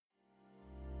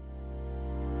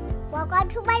Welcome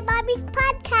to my mommy's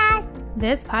podcast.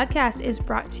 This podcast is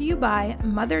brought to you by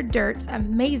Mother Dirt's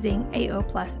amazing AO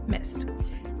Plus Mist.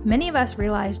 Many of us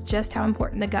realize just how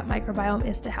important the gut microbiome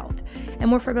is to health,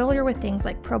 and we're familiar with things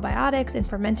like probiotics and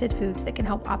fermented foods that can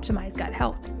help optimize gut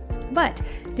health. But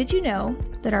did you know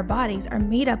that our bodies are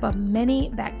made up of many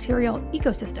bacterial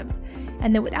ecosystems,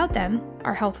 and that without them,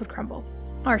 our health would crumble?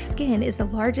 Our skin is the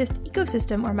largest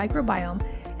ecosystem or microbiome,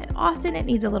 and often it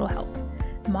needs a little help.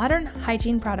 Modern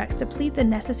hygiene products deplete the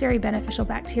necessary beneficial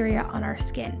bacteria on our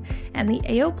skin, and the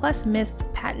AO Plus Mist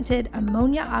patented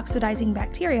ammonia oxidizing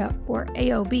bacteria, or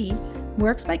AOB,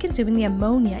 works by consuming the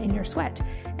ammonia in your sweat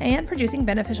and producing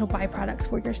beneficial byproducts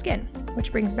for your skin,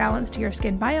 which brings balance to your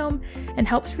skin biome and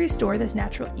helps restore this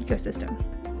natural ecosystem.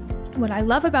 What I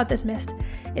love about this mist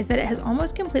is that it has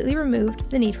almost completely removed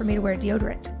the need for me to wear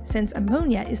deodorant, since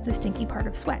ammonia is the stinky part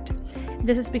of sweat.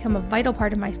 This has become a vital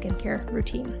part of my skincare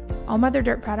routine. All Mother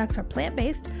Dirt products are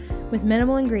plant-based with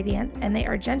minimal ingredients, and they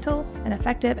are gentle and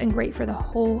effective and great for the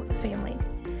whole family.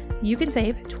 You can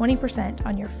save 20%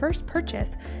 on your first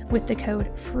purchase with the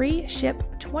code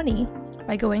FREESHIP20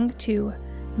 by going to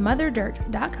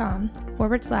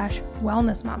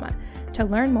motherdirt.com/wellnessmama to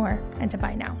learn more and to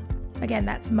buy now. Again,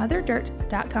 that's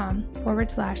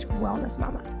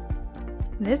motherdirt.com/wellnessmama.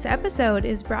 This episode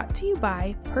is brought to you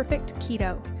by Perfect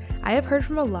Keto. I have heard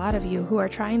from a lot of you who are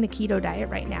trying the keto diet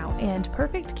right now, and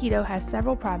Perfect Keto has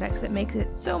several products that makes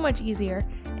it so much easier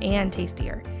and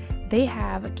tastier. They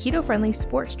have keto-friendly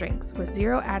sports drinks with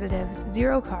zero additives,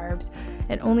 zero carbs,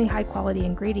 and only high-quality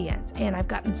ingredients. And I've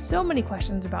gotten so many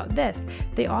questions about this.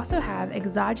 They also have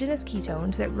exogenous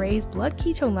ketones that raise blood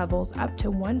ketone levels up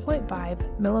to 1.5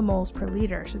 millimoles per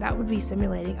liter. So that would be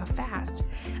simulating a fast.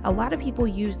 A lot of people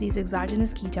use these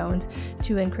exogenous ketones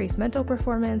to increase mental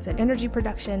performance and energy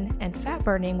production and fat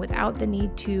burning without the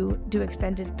need to do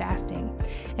extended fasting.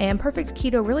 And Perfect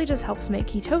Keto really just helps make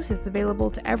ketosis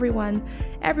available to everyone,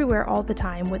 everywhere, all the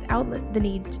time without the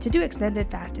need to do extended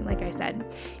fasting, like I said.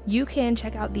 You can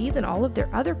check out these and all of their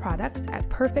other products at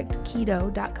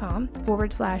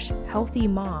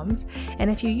perfectketo.com/healthymoms. And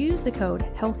if you use the code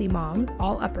healthymoms,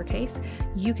 all uppercase,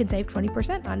 you can save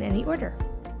 20% on any order.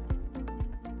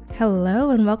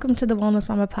 Hello and welcome to the Wellness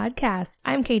Mama podcast.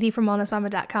 I'm Katie from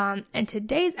wellnessmama.com, and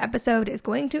today's episode is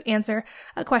going to answer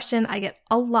a question I get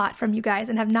a lot from you guys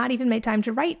and have not even made time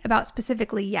to write about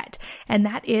specifically yet, and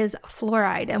that is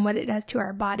fluoride and what it does to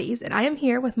our bodies. And I am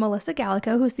here with Melissa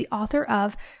Gallico, who's the author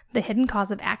of The Hidden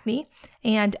Cause of Acne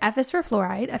and F is for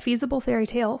Fluoride, a feasible fairy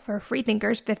tale for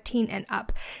freethinkers 15 and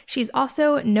up. She's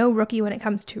also no rookie when it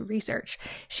comes to research.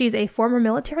 She's a former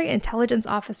military intelligence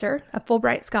officer, a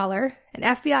Fulbright scholar, an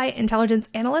FBI intelligence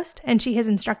analyst, and she has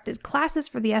instructed classes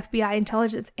for the FBI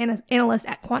intelligence analyst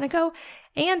at Quantico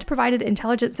and provided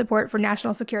intelligence support for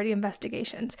national security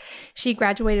investigations. She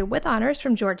graduated with honors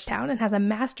from Georgetown and has a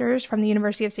master's from the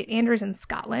University of St. Andrews in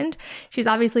Scotland. She's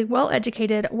obviously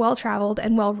well-educated, well-traveled,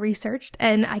 and well-researched,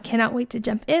 and I cannot wait to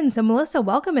jump in. So Melissa,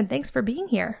 welcome and thanks for being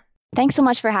here. Thanks so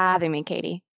much for having me,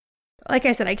 Katie. Like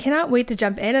I said, I cannot wait to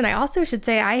jump in. And I also should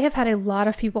say I have had a lot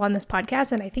of people on this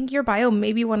podcast, and I think your bio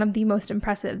may be one of the most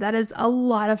impressive. That is a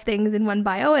lot of things in one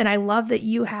bio. And I love that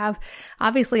you have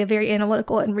obviously a very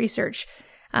analytical and research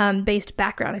based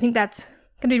background. I think that's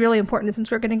going to be really important since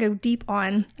we're going to go deep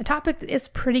on a topic that is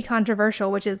pretty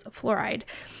controversial, which is fluoride.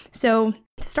 So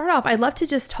to start off, I'd love to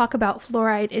just talk about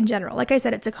fluoride in general. Like I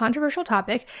said, it's a controversial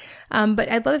topic,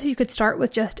 but I'd love if you could start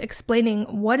with just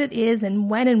explaining what it is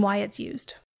and when and why it's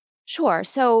used. Sure.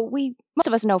 So most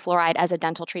of us know fluoride as a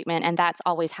dental treatment, and that's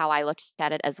always how I looked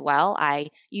at it as well.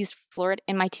 I used fluoride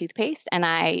in my toothpaste, and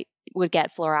I would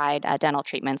get fluoride dental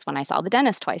treatments when I saw the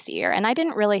dentist twice a year. And I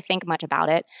didn't really think much about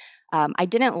it. I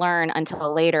didn't learn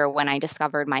until later when I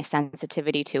discovered my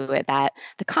sensitivity to it that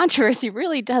the controversy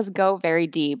really does go very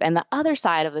deep. And the other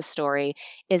side of the story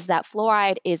is that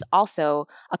fluoride is also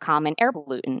a common air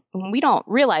pollutant. We don't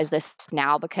realize this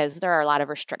now because there are a lot of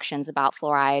restrictions about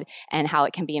fluoride and how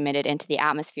it can be emitted into the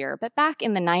atmosphere. But back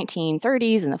in the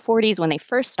 1930s and the 40s, when they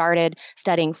first started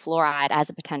studying fluoride as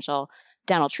a potential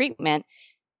dental treatment,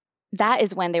 that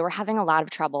is when they were having a lot of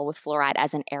trouble with fluoride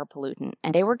as an air pollutant.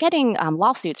 And they were getting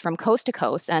lawsuits from coast to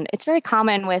coast. And it's very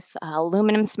common with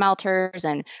aluminum smelters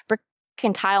and brick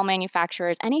and tile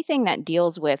manufacturers, anything that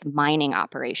deals with mining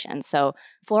operations. So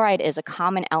fluoride is a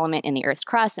common element in the Earth's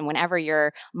crust. And whenever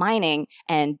you're mining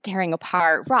and tearing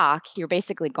apart rock, you're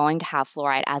basically going to have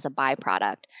fluoride as a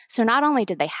byproduct. So not only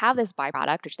did they have this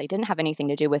byproduct, which they didn't have anything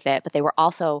to do with it, but they were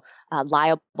also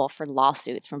liable for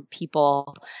lawsuits from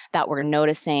people that were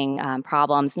noticing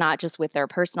problems, not just with their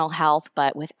personal health,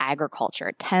 but with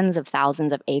agriculture. Tens of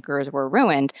thousands of acres were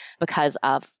ruined because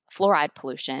of fluoride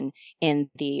pollution in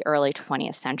the early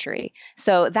 20th century.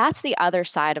 So that's the other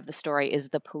side of the story, is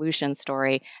the pollution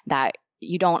story that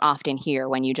you don't often hear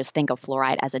when you just think of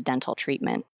fluoride as a dental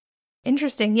treatment.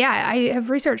 Interesting. Yeah, I have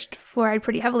researched fluoride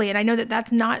pretty heavily, and I know that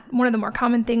that's not one of the more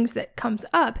common things that comes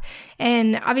up.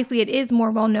 And obviously, it is more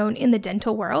well known in the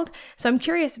dental world. So I'm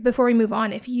curious, before we move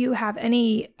on, if you have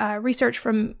any research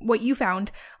from what you found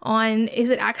on,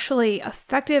 is it actually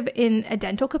effective in a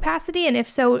dental capacity? And if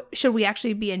so, should we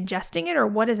actually be ingesting it, or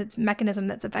what is its mechanism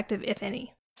that's effective, if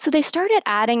any? So they started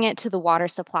adding it to the water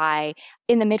supply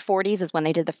in the mid-40s is when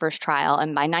they did the first trial.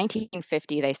 And by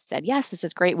 1950, they said, yes, this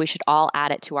is great. We should all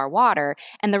add it to our water.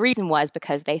 And the reason was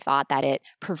because they thought that it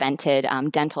prevented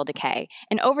dental decay.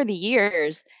 And over the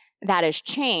years, that has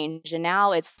changed. And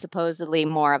now it's supposedly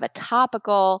more of a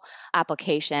topical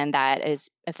application that is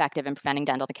effective in preventing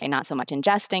dental decay, not so much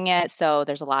ingesting it. So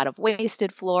there's a lot of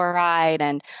wasted fluoride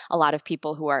and a lot of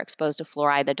people who are exposed to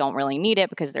fluoride that don't really need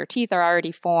it because their teeth are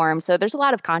already formed. So there's a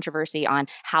lot of controversy on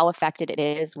how effective it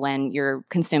is when you're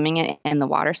consuming it in the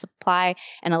water supply.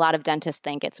 And a lot of dentists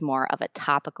think it's more of a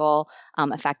topical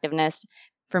effectiveness.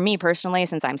 For me personally,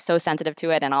 since I'm so sensitive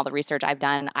to it and all the research I've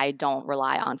done, I don't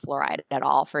rely on fluoride at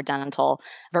all for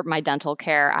my dental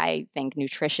care. I think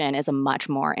nutrition is a much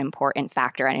more important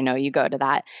factor. And I know you go to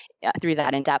that through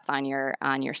that in depth on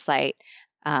your site.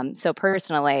 So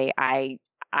personally, I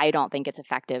don't think it's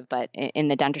effective, but in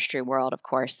the dentistry world, of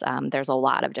course, there's a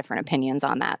lot of different opinions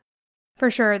on that. For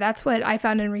sure. That's what I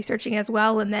found in researching as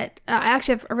well. And that I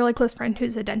actually have a really close friend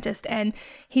who's a dentist, and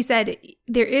he said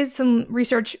there is some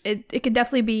research. It could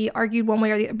definitely be argued one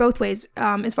way or both ways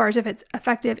as far as if it's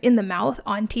effective in the mouth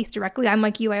on teeth directly. I'm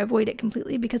like you, I avoid it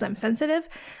completely because I'm sensitive.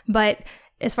 But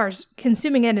as far as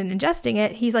consuming it and ingesting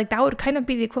it, he's like, that would kind of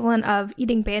be the equivalent of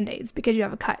eating Band-Aids because you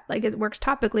have a cut. Like, it works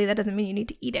topically. That doesn't mean you need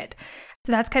to eat it.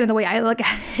 So that's kind of the way I look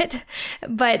at it.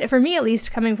 But for me, at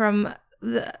least, coming from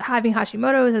having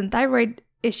Hashimoto's and thyroid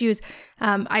issues,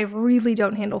 I really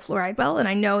don't handle fluoride well. And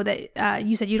I know that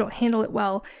you said you don't handle it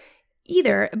well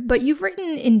either, but you've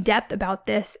written in depth about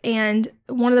this. And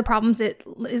one of the problems it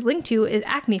is linked to is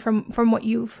acne from what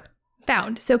you've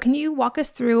found. So can you walk us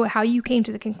through how you came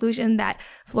to the conclusion that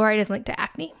fluoride is linked to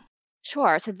acne?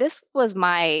 Sure. So this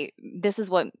is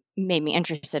what made me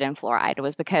interested in fluoride. It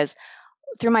was because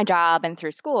through my job and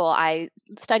through school, I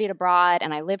studied abroad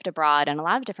and I lived abroad in a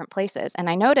lot of different places. And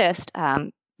I noticed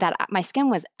that my skin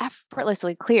was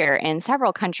effortlessly clear in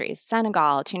several countries: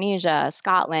 Senegal, Tunisia,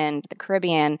 Scotland, the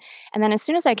Caribbean. And then as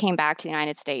soon as I came back to the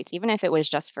United States, even if it was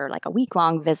just for like a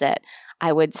week-long visit,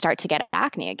 I would start to get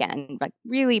acne again, like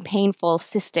really painful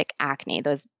cystic acne,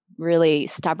 those really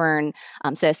stubborn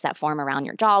cysts that form around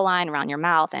your jawline, around your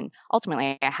mouth. And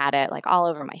ultimately, I had it like all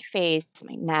over my face,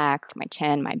 my neck, my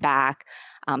chin, my back.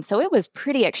 So it was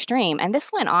pretty extreme. And this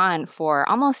went on for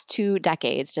almost 2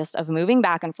 decades, just of moving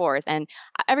back and forth. And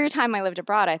every time I lived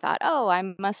abroad, I thought, oh, I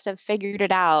must have figured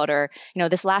it out. Or,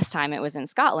 this last time it was in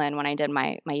Scotland when I did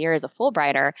my year as a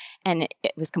Fulbrighter, and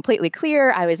it was completely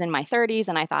clear. I was in my 30s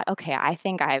and I thought, okay, I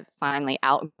think I've finally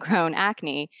outgrown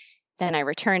acne. Then I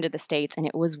returned to the States and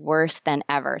it was worse than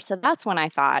ever. So that's when I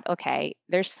thought, okay,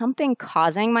 there's something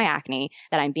causing my acne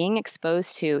that I'm being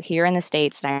exposed to here in the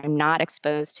States that I'm not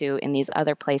exposed to in these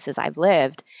other places I've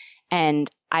lived.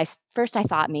 And I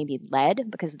thought maybe lead,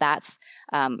 because that's,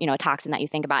 a toxin that you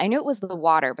think about. I knew it was the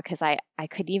water because I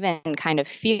could even kind of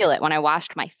feel it when I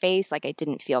washed my face. Like, I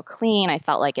didn't feel clean. I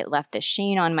felt like it left a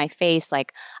sheen on my face,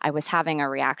 like I was having a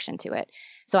reaction to it.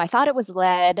 So I thought it was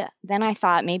lead. Then I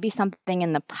thought maybe something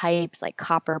in the pipes, like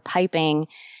copper piping.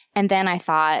 And then I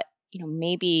thought,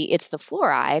 maybe it's the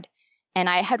fluoride. And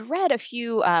I had read a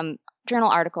few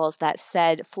journal articles that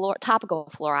said topical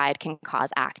fluoride can cause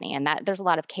acne, and that there's a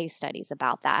lot of case studies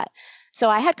about that. So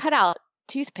I had cut out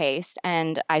toothpaste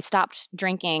and I stopped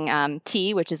drinking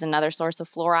tea, which is another source of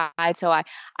fluoride. So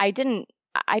I didn't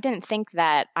think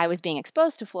that I was being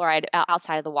exposed to fluoride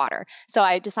outside of the water. So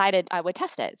I decided I would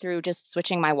test it through just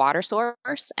switching my water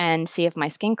source and see if my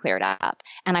skin cleared up.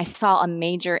 And I saw a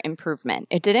major improvement.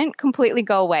 It didn't completely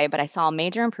go away, but I saw a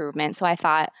major improvement. So I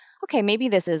thought, okay, maybe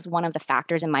this is one of the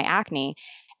factors in my acne.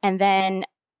 And then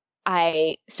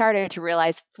I started to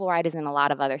realize fluoride is in a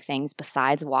lot of other things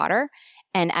besides water.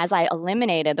 And as I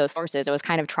eliminated those sources, it was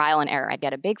kind of trial and error. I'd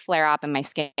get a big flare up in my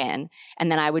skin, and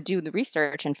then I would do the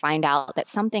research and find out that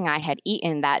something I had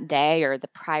eaten that day or the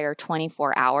prior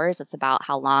 24 hours, it's about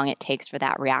how long it takes for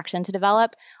that reaction to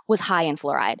develop, was high in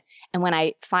fluoride. And when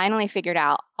I finally figured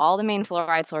out all the main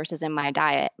fluoride sources in my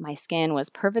diet, my skin was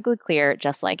perfectly clear,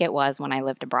 just like it was when I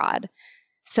lived abroad.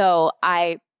 So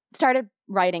I started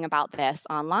writing about this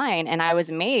online, and I was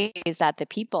amazed at the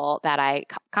people that I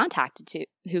contacted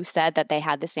who said that they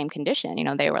had the same condition.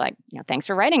 They were like, thanks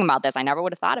for writing about this. I never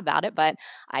would have thought about it, but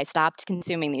I stopped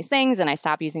consuming these things and I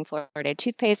stopped using fluoridated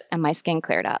toothpaste and my skin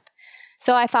cleared up.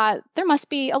 So I thought there must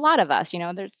be a lot of us,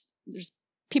 there's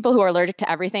people who are allergic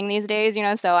to everything these days,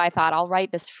 so I thought I'll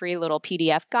write this free little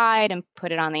PDF guide and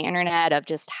put it on the internet of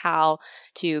just how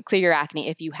to clear your acne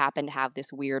if you happen to have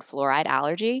this weird fluoride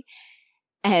allergy.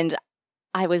 And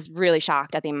I was really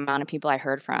shocked at the amount of people I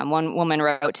heard from. One woman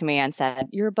wrote to me and said,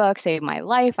 your book saved my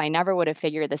life. I never would have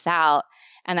figured this out.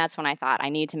 And that's when I thought I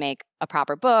need to make a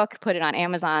proper book, put it on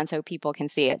Amazon so people can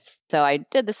see it. So I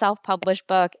did the self-published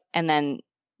book, and then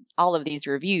all of these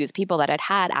reviews, people that had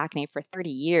had acne for 30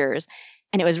 years.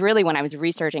 And it was really when I was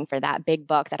researching for that big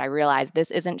book that I realized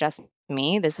this isn't just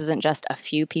me. This isn't just a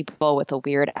few people with a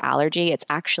weird allergy. It's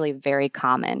actually very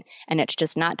common. And it's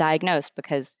just not diagnosed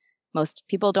because most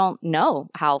people don't know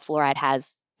how fluoride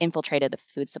has infiltrated the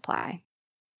food supply.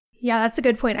 Yeah, that's a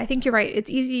good point. I think you're right. It's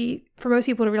easy for most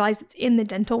people to realize it's in the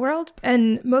dental world.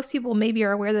 And most people maybe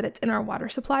are aware that it's in our water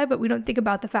supply, but we don't think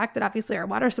about the fact that obviously our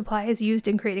water supply is used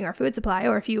in creating our food supply.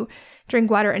 Or if you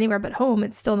drink water anywhere but home,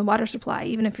 it's still in the water supply,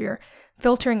 even if you're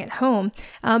filtering at home.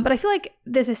 But I feel like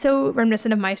this is so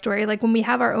reminiscent of my story. Like when we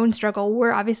have our own struggle,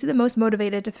 we're obviously the most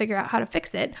motivated to figure out how to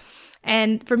fix it.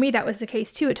 And for me, that was the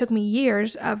case too. It took me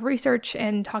years of research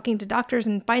and talking to doctors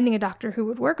and finding a doctor who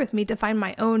would work with me to find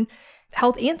my own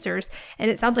health answers.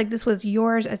 And it sounds like this was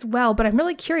yours as well. But I'm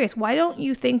really curious, why don't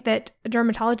you think that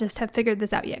dermatologists have figured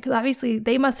this out yet? Because obviously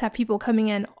they must have people coming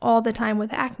in all the time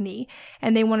with acne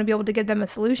and they want to be able to give them a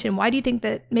solution. Why do you think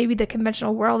that maybe the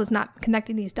conventional world is not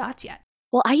connecting these dots yet?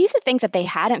 Well, I used to think that they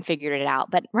hadn't figured it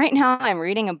out, but right now I'm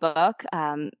reading a book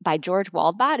by George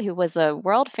Waldbot, who was a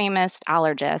world-famous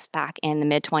allergist back in the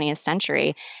mid-20th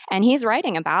century, and he's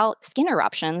writing about skin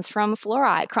eruptions from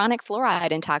fluoride, chronic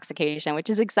fluoride intoxication, which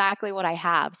is exactly what I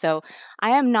have. So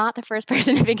I am not the first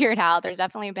person to figure it out. There's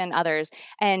definitely been others,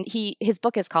 and his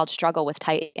book is called Struggle with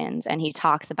Titans, and he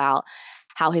talks about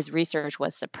how his research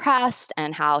was suppressed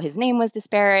and how his name was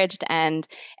disparaged and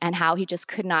how he just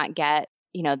could not get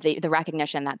the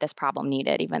recognition that this problem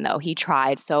needed, even though he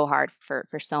tried so hard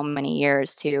for so many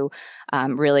years to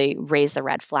really raise the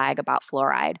red flag about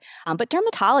fluoride. But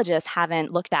dermatologists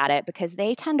haven't looked at it because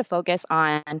they tend to focus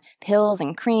on pills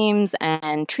and creams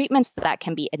and treatments that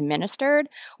can be administered,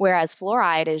 whereas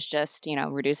fluoride is just,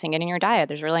 reducing it in your diet.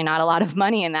 There's really not a lot of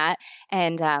money in that.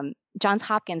 And Johns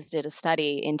Hopkins did a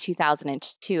study in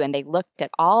 2002, and they looked at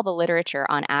all the literature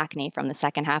on acne from the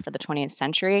second half of the 20th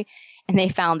century, and they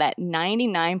found that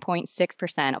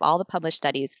 99.6% of all the published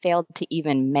studies failed to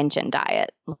even mention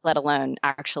diet, let alone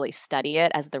actually study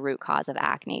it as the root cause of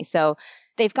acne. So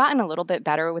they've gotten a little bit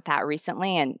better with that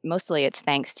recently, and mostly it's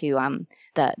thanks to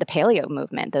the paleo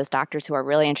movement. Those doctors who are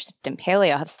really interested in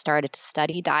paleo have started to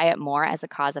study diet more as a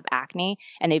cause of acne,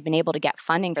 and they've been able to get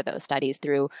funding for those studies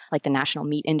through, like, the National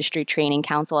Meat Industry Training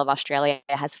Council of Australia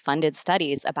has funded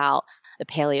studies about the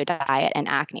paleo diet and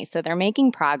acne. So they're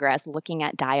making progress looking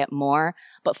at diet more,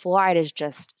 but fluoride is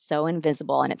just so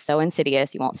invisible and it's so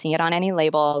insidious. You won't see it on any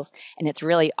labels, and it's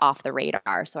really off the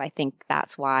radar. So I think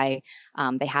that's why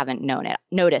they haven't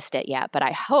noticed it yet. But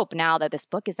I hope now that this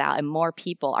book is out and more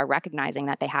people are recognizing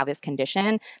that they have this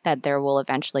condition, that there will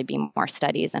eventually be more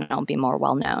studies and it'll be more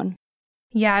well known.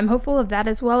 Yeah, I'm hopeful of that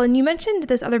as well. And you mentioned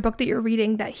this other book that you're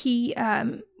reading that he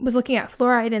was looking at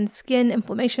fluoride and skin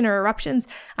inflammation or eruptions.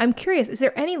 I'm curious, is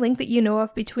there any link that you know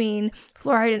of between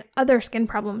fluoride and other skin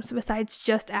problems besides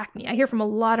just acne? I hear from a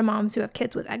lot of moms who have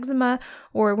kids with eczema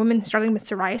or women struggling with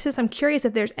psoriasis. I'm curious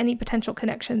if there's any potential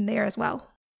connection there as well.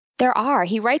 There are.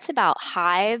 He writes about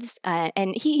hives,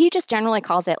 and he just generally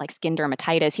calls it like skin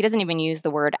dermatitis. He doesn't even use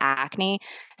the word acne.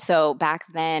 So back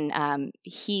then,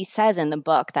 he says in the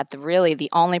book that the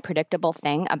only predictable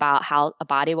thing about how a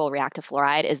body will react to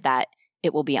fluoride is that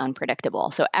it will be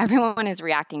unpredictable. So everyone is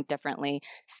reacting differently.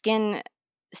 Skin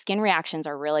reactions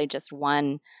are really just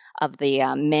one of the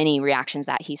many reactions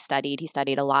that he studied. He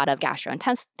studied a lot of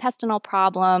gastrointestinal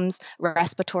problems,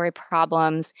 respiratory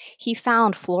problems. He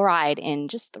found fluoride in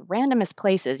just the randomest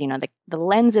places, the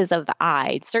lenses of the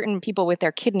eye, certain people with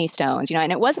their kidney stones,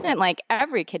 and it wasn't like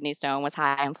every kidney stone was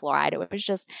high in fluoride. It was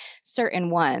just certain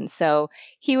ones. So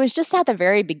he was just at the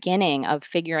very beginning of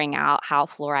figuring out how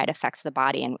fluoride affects the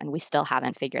body, and we still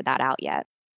haven't figured that out yet.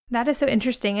 That is so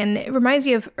interesting. And it reminds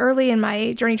me of early in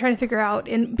my journey trying to figure out,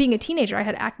 in being a teenager, I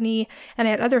had acne and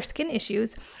I had other skin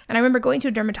issues. And I remember going to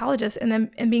a dermatologist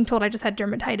and being told I just had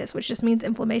dermatitis, which just means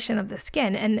inflammation of the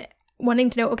skin. And wanting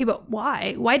to know, okay, but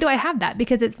why? Why do I have that?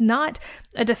 Because it's not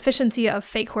a deficiency of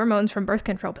fake hormones from birth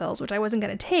control pills, which I wasn't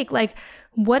going to take. Like,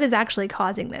 what is actually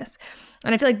causing this?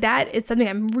 And I feel like that is something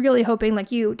I'm really hoping,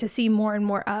 like you, to see more and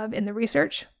more of in the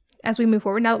research as we move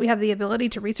forward. Now that we have the ability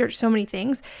to research so many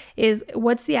things, is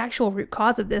what's the actual root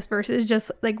cause of this versus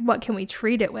just like, what can we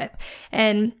treat it with?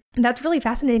 And that's really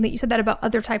fascinating that you said that about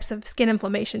other types of skin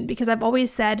inflammation, because I've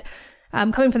always said,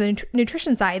 coming from the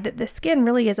nutrition side, that the skin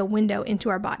really is a window into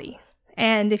our body.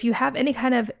 And if you have any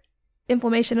kind of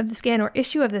inflammation of the skin or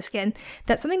issue of the skin,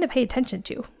 that's something to pay attention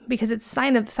to, because it's a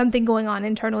sign of something going on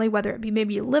internally, whether it be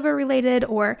maybe liver related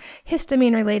or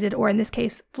histamine related, or in this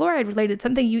case, fluoride related,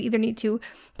 something you either need to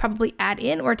probably add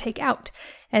in or take out.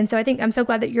 And so I think I'm so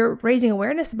glad that you're raising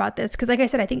awareness about this, because like I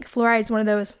said, I think fluoride is one of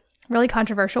those really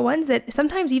controversial ones that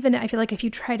sometimes even I feel like if you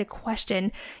try to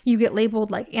question, you get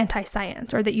labeled like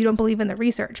anti-science, or that you don't believe in the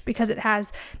research because it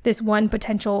has this one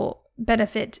potential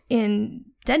benefit in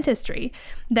dentistry,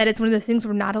 that it's one of those things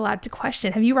we're not allowed to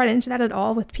question. Have you run into that at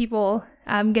all with people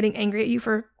getting angry at you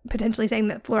for potentially saying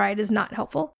that fluoride is not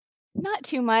helpful? Not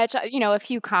too much, a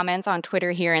few comments on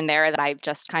Twitter here and there that I've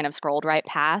just kind of scrolled right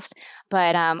past.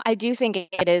 But I do think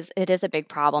it is a big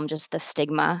problem, just the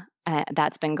stigma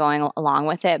that's been going along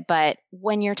with it. But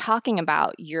when you're talking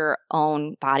about your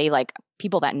own body, like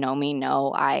people that know me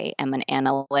know I am an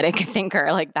analytic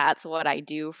thinker. Like that's what I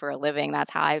do for a living.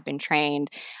 That's how I've been trained.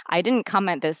 I didn't come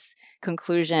at this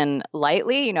conclusion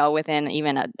lightly, within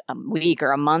even a week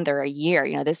or a month or a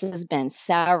year. This has been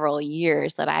several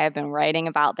years that I have been writing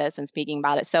about this and speaking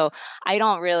about it. So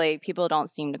people don't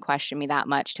seem to question me that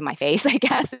much to my face, I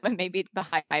guess, but maybe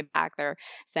behind my back, they're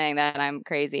saying that I'm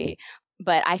crazy.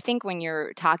 But I think when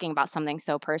you're talking about something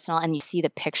so personal and you see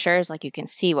the pictures, like you can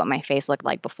see what my face looked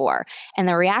like before, and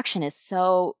the reaction is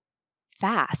so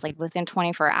fast, like within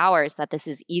 24 hours, that this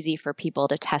is easy for people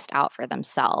to test out for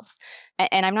themselves.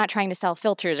 And I'm not trying to sell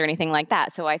filters or anything like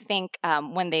that. So I think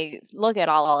when they look at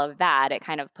all of that, it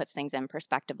kind of puts things in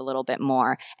perspective a little bit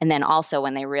more. And then also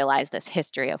when they realize this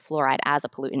history of fluoride as a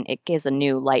pollutant, it gives a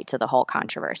new light to the whole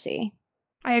controversy.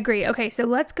 I agree. Okay, so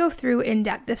let's go through in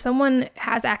depth. If someone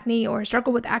has acne or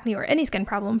struggled with acne or any skin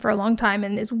problem for a long time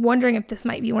and is wondering if this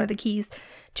might be one of the keys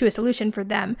to a solution for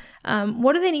them,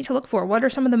 what do they need to look for? What are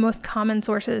some of the most common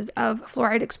sources of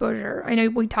fluoride exposure? I know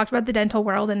we talked about the dental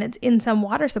world and it's in some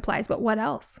water supplies, but what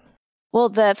else? Well,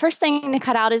 the first thing to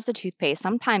cut out is the toothpaste.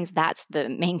 Sometimes that's the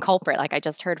main culprit. Like I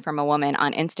just heard from a woman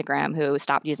on Instagram who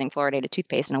stopped using fluoridated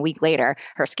toothpaste, and a week later,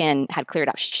 her skin had cleared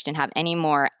up. She didn't have any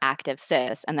more active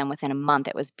cysts. And then within a month,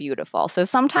 it was beautiful. So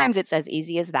sometimes it's as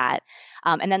easy as that.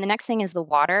 And then the next thing is the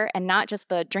water, and not just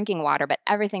the drinking water, but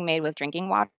everything made with drinking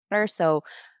water. So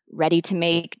ready to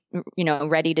make,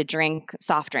 ready to drink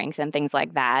soft drinks and things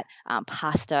like that,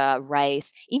 pasta,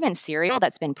 rice, even cereal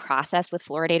that's been processed with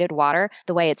fluoridated water.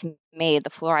 The way it's made, the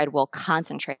fluoride will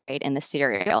concentrate in the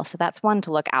cereal. So that's one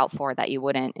to look out for that you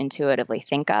wouldn't intuitively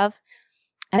think of.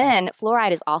 And then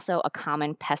fluoride is also a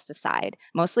common pesticide,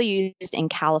 mostly used in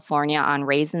California on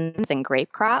raisins and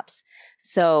grape crops.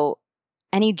 So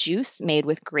any juice made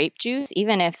with grape juice,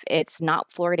 even if it's not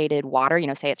fluoridated water,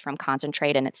 say it's from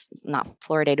concentrate and it's not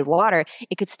fluoridated water,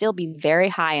 it could still be very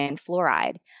high in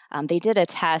fluoride. They did a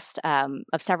test of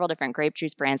several different grape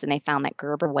juice brands, and they found that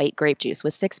Gerber white grape juice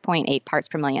was 6.8 parts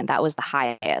per million. That was the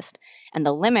highest. And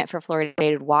the limit for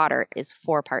fluoridated water is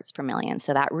 4 parts per million.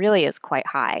 So that really is quite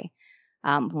high.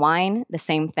 Wine, the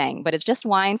same thing, but it's just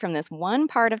wine from this one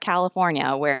part of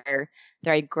California where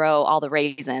they grow all the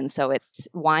raisins. So it's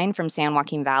wine from San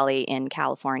Joaquin Valley in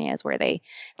California is where they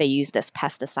use this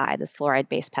pesticide, this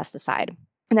fluoride-based pesticide.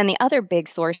 And then the other big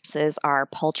sources are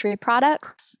poultry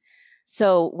products.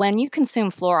 So when you consume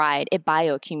fluoride, it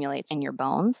bioaccumulates in your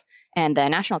bones. And the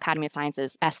National Academy of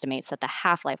Sciences estimates that the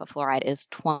half-life of fluoride is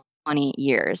 20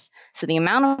 years. So the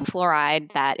amount of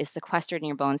fluoride that is sequestered in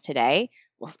your bones today,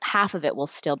 half of it will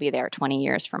still be there 20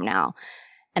 years from now.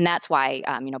 And that's why,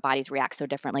 bodies react so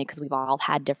differently, because we've all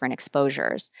had different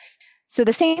exposures. So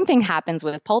the same thing happens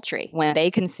with poultry. When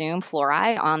they consume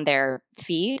fluoride on their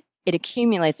feed, it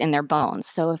accumulates in their bones.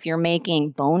 So if you're making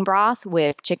bone broth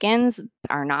with chickens that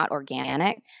are not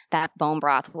organic, that bone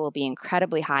broth will be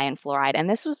incredibly high in fluoride. And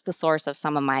this was the source of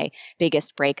some of my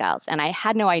biggest breakouts. And I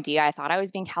had no idea. I thought I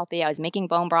was being healthy. I was making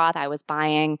bone broth. I was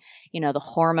buying, the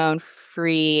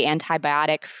hormone-free,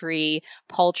 antibiotic-free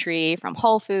poultry from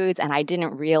Whole Foods. And I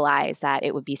didn't realize that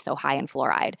it would be so high in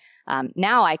fluoride.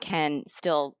 Now I can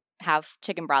still have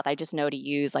chicken broth. I just know to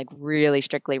use like really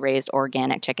strictly raised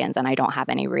organic chickens, and I don't have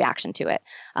any reaction to it.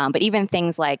 But even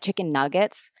things like chicken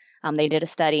nuggets, they did a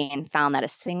study and found that a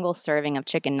single serving of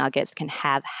chicken nuggets can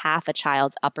have half a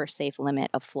child's upper safe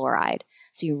limit of fluoride.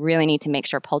 So you really need to make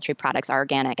sure poultry products are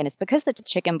organic. And it's because the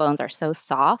chicken bones are so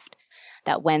soft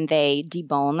that when they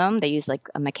debone them, they use like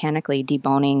a mechanically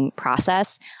deboning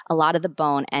process. A lot of the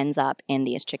bone ends up in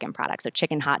these chicken products. So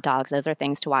chicken hot dogs, those are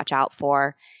things to watch out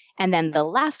for. And then the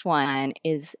last one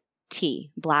is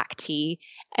tea, black tea.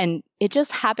 And it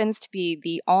just happens to be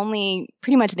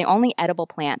pretty much the only edible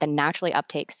plant that naturally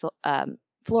uptakes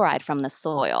fluoride from the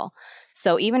soil.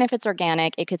 So even if it's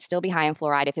organic, it could still be high in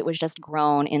fluoride if it was just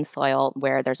grown in soil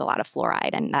where there's a lot of fluoride.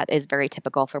 And that is very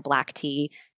typical for black tea.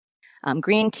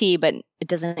 Green tea, but it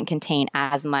doesn't contain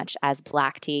as much as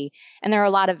black tea. And there are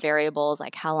a lot of variables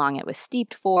like how long it was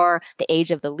steeped for, the age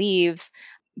of the leaves.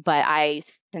 But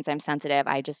since I'm sensitive,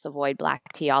 I just avoid black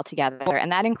tea altogether.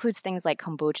 And that includes things like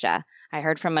kombucha. I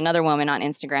heard from another woman on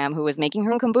Instagram who was making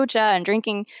her own kombucha and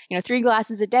drinking, 3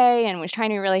 glasses a day and was trying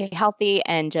to be really healthy.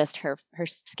 And just her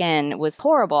skin was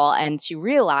horrible. And she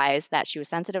realized that she was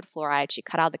sensitive to fluoride. She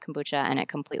cut out the kombucha and it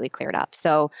completely cleared up.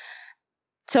 So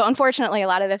unfortunately, a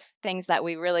lot of the things that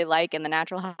we really like in the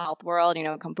natural health world,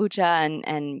 kombucha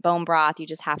and bone broth, you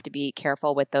just have to be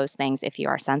careful with those things if you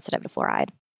are sensitive to fluoride.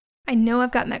 I know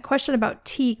I've gotten that question about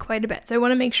tea quite a bit, so I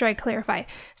want to make sure I clarify.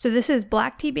 So this is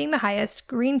black tea being the highest,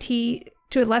 green tea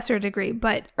to a lesser degree,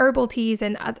 but herbal teas,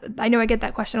 and I know I get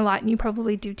that question a lot, and you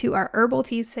probably do too. Are herbal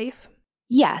teas safe?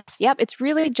 Yes. Yep. It's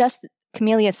really just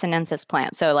Camellia sinensis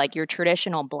plant. So like your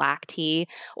traditional black tea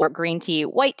or green tea.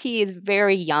 White tea is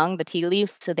very young, the tea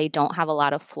leaves, so they don't have a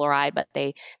lot of fluoride, but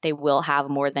they will have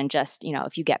more than just,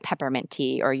 if you get peppermint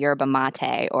tea or yerba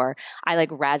mate, or I like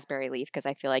raspberry leaf because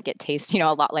I feel like it tastes, a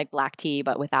lot like black tea,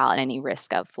 but without any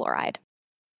risk of fluoride.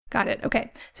 Got it.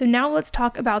 Okay. So now let's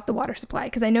talk about the water supply,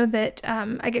 because I know that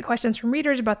I get questions from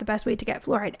readers about the best way to get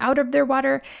fluoride out of their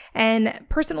water. And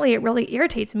personally, it really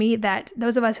irritates me that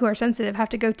those of us who are sensitive have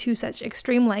to go to such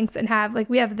extreme lengths and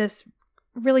we have this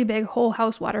really big whole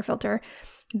house water filter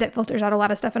that filters out a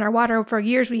lot of stuff in our water. For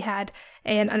years we had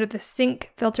an under the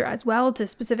sink filter as well to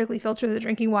specifically filter the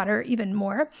drinking water even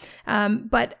more.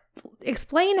 But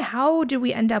explain, how do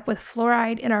we end up with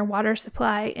fluoride in our water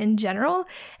supply in general,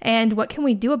 and what can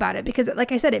we do about it? Because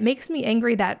like I said, it makes me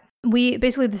angry that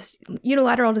this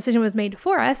unilateral decision was made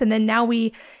for us, and then now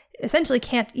we essentially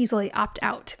can't easily opt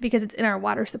out because it's in our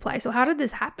water supply. So how did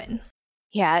this happen?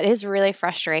 Yeah, it is really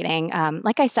frustrating.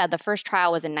 Like I said, the first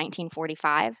trial was in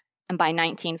 1945. And by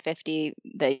 1950,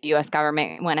 the U.S.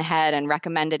 government went ahead and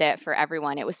recommended it for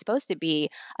everyone. It was supposed to be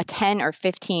a 10 or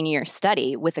 15-year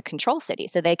study with a control city.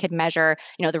 So they could measure,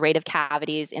 the rate of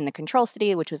cavities in the control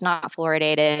city, which was not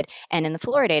fluoridated, and in the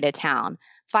fluoridated town.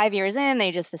 5 years in,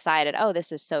 they just decided, oh,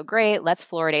 this is so great. Let's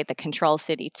fluoridate the control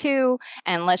city too,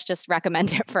 and let's just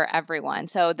recommend it for everyone.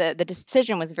 So the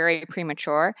decision was very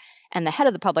premature. And the head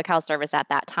of the public health service at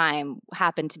that time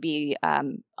happened to be a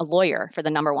lawyer for the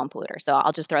number one polluter. So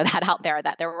I'll just throw that out there,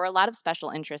 that there were a lot of special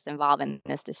interests involved in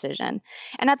this decision.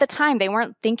 And at the time, they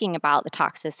weren't thinking about the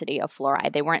toxicity of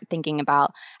fluoride. They weren't thinking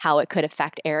about how it could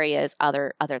affect areas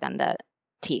other than the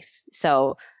teeth.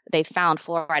 So they found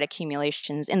fluoride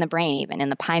accumulations in the brain, even in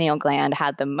the pineal gland,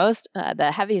 had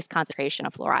the heaviest concentration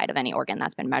of fluoride of any organ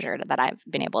that's been measured that I've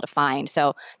been able to find.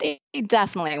 So they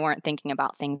definitely weren't thinking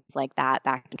about things like that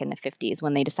back in the 50s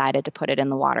when they decided to put it in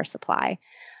the water supply.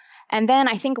 And then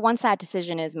I think once that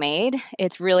decision is made,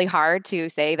 it's really hard to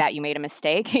say that you made a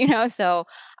mistake, So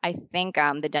I think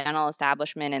the dental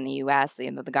establishment in the U.S.,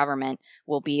 the government,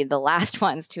 will be the last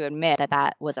ones to admit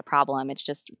that was a problem. It's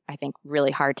just, I think,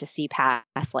 really hard to see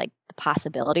past like the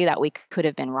possibility that we could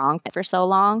have been wrong for so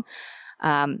long.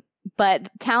 But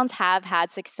towns have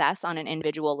had success on an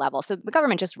individual level. So the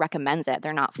government just recommends it.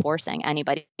 They're not forcing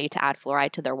anybody to add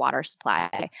fluoride to their water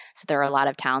supply. So there are a lot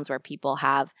of towns where people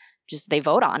they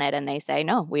vote on it and they say,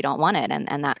 no, we don't want it.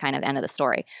 And that's kind of the end of the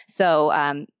story. So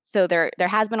there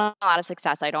has been a lot of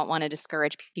success. I don't want to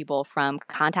discourage people from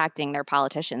contacting their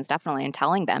politicians, definitely, and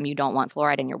telling them you don't want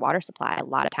fluoride in your water supply. A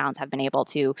lot of towns have been able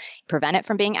to prevent it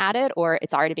from being added, or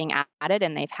it's already being added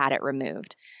and they've had it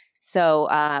removed. So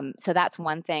that's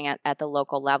one thing at the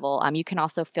local level. You can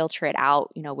also filter it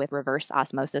out, with reverse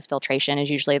osmosis filtration is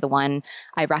usually the one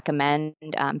I recommend.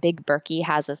 Big Berkey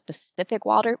has a specific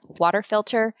water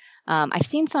filter. I've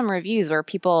seen some reviews where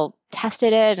people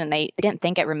tested it and they didn't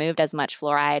think it removed as much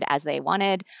fluoride as they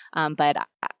wanted. But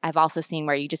I've also seen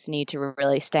where you just need to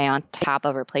really stay on top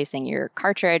of replacing your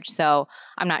cartridge. So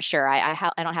I'm not sure. I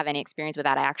don't have any experience with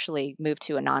that. I actually moved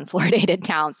to a non-fluoridated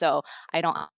town, so I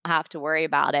don't have to worry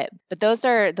about it. But those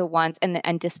are the ones,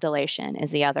 and distillation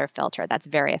is the other filter that's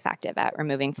very effective at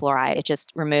removing fluoride. It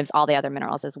just removes all the other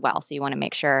minerals as well. So you want to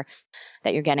make sure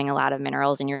that you're getting a lot of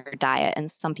minerals in your diet,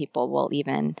 and some people will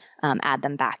even add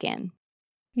them back in.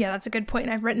 Yeah, that's a good point.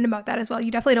 I've written about that as well.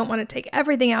 You definitely don't want to take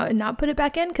everything out and not put it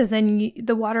back in, because then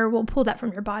the water will pull that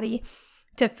from your body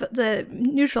to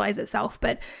neutralize itself.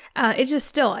 But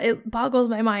it boggles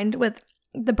my mind with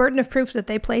the burden of proof that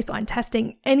they place on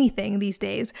testing anything these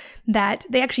days, that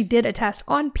they actually did a test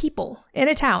on people in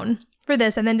a town for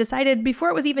this and then decided before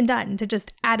it was even done to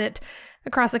just add it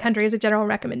across the country as a general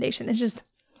recommendation. It just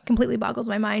completely boggles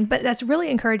my mind. But that's really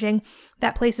encouraging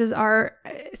that places are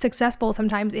successful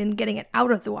sometimes in getting it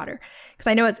out of the water, because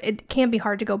I know it can be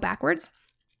hard to go backwards.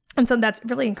 And so that's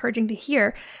really encouraging to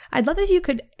hear. I'd love if you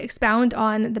could expound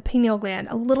on the pineal gland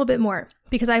a little bit more,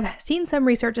 because I've seen some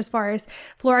research as far as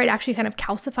fluoride actually kind of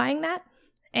calcifying that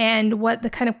and what the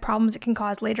kind of problems it can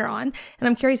cause later on. And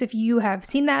I'm curious if you have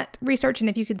seen that research and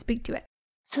if you could speak to it.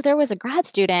 So there was a grad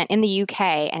student in the UK,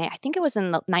 and I think it was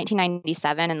in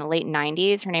 1997, in the late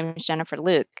 90s. Her name is Jennifer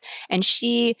Luke, and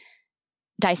she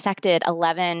dissected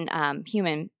 11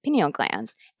 human pineal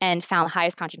glands and found the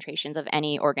highest concentrations of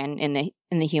any organ in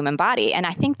the human body. And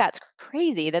I think that's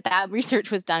crazy that research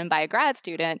was done by a grad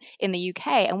student in the UK,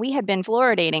 and we had been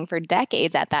fluoridating for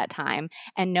decades at that time,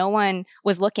 and no one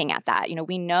was looking at that.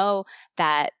 We know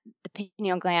that the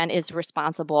pineal gland is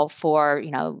responsible for,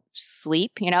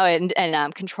 sleep,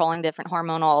 and controlling different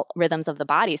hormonal rhythms of the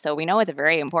body. So we know it's a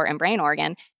very important brain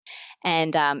organ.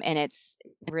 And it's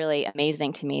really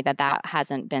amazing to me that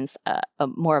hasn't been a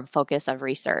more of a focus of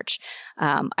research.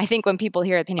 I think when people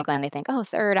hear a pineal gland, they think, oh,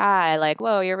 third eye, like,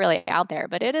 whoa, you're really out there.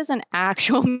 But it is an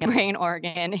actual brain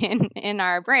organ in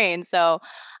our brain. So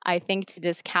I think to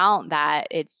discount that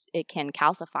it can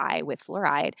calcify with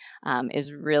fluoride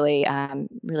is really,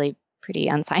 really pretty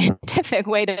unscientific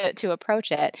way to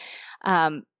approach it.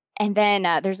 And then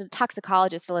there's a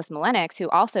toxicologist, Phyllis Milenix, who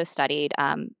also studied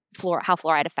how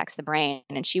fluoride affects the brain.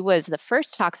 And she was the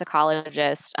first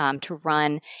toxicologist to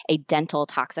run a dental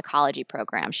toxicology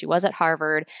program. She was at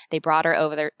Harvard. They brought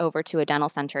her over to a dental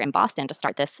center in Boston to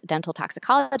start this dental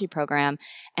toxicology program.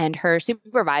 And her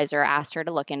supervisor asked her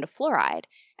to look into fluoride.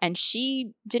 And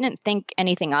she didn't think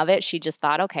anything of it. She just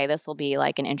thought, okay, this will be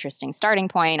like an interesting starting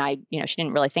point. She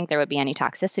didn't really think there would be any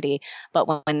toxicity.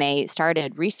 But when they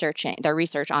started their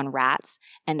research on rats,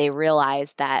 and they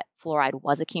realized that fluoride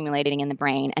was accumulating in the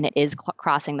brain and it is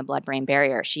crossing the blood-brain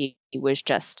barrier, she was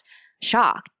just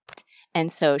shocked.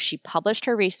 And so she published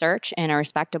her research in a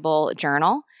respectable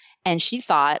journal, and she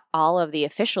thought all of the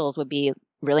officials would be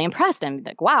really impressed and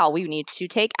like, wow, we need to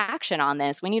take action on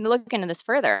this. We need to look into this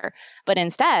further. But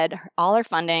instead, all her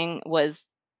funding was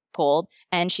pulled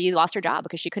and she lost her job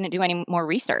because she couldn't do any more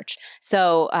research.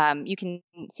 So you can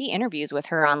see interviews with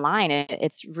her online.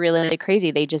 It's really crazy.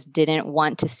 They just didn't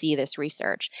want to see this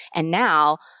research. And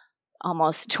now,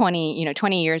 almost 20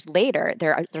 years later,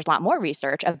 there's a lot more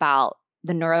research about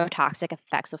the neurotoxic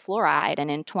effects of fluoride. And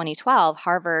in 2012,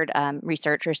 Harvard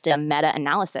researchers did a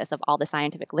meta-analysis of all the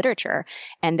scientific literature,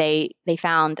 and they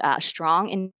found a strong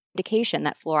indication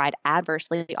that fluoride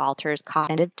adversely alters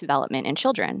cognitive development in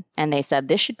children. And they said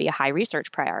this should be a high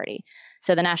research priority.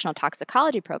 So the National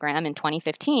Toxicology Program in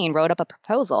 2015 wrote up a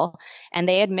proposal, and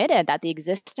they admitted that the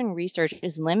existing research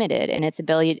is limited in its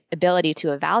ability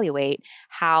to evaluate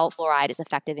how fluoride is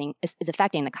affecting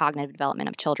the cognitive development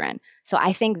of children. So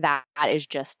I think that is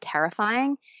just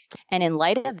terrifying. And in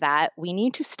light of that, we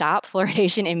need to stop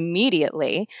fluoridation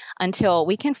immediately until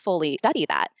we can fully study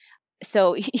that.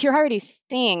 So you're already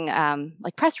seeing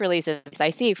like press releases I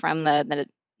see from the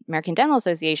American Dental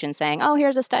Association saying, oh,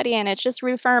 here's a study and it's just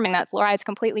reaffirming that fluoride is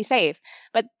completely safe.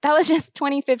 But that was just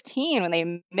 2015 when they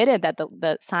admitted that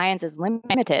the science is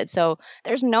limited. So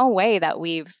there's no way that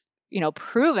we've,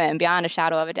 proven beyond a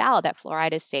shadow of a doubt that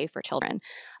fluoride is safe for children.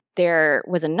 There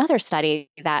was another study,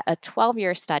 that a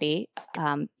 12-year study,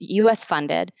 U.S.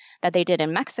 funded, that they did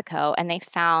in Mexico, and they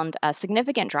found a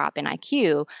significant drop in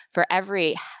IQ for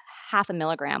every half a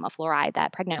milligram of fluoride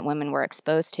that pregnant women were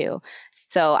exposed to.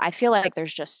 So I feel like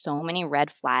there's just so many red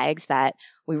flags that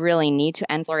we really need to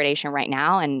end fluoridation right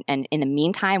now. And in the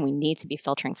meantime, we need to be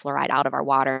filtering fluoride out of our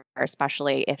water,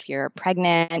 especially if you're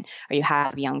pregnant or you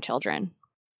have young children.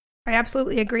 I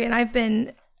absolutely agree. And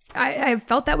I've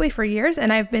felt that way for years,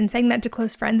 and I've been saying that to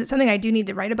close friends. It's something I do need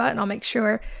to write about, and I'll make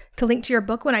sure to link to your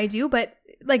book when I do. But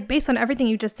like, based on everything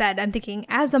you just said, I'm thinking,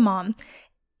 as a mom,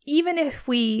 even if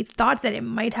we thought that it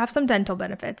might have some dental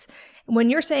benefits, when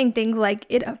you're saying things like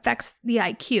it affects the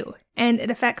IQ and it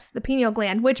affects the pineal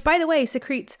gland, which, by the way,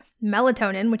 secretes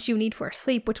melatonin, which you need for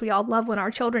sleep, which we all love when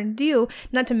our children do,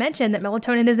 not to mention that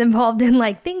melatonin is involved in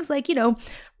like things like,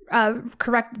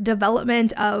 correct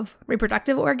development of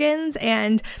reproductive organs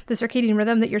and the circadian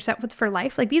rhythm that you're set with for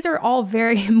life. Like, these are all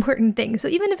very important things. So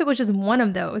even if it was just one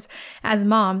of those, as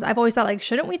moms, I've always thought, like,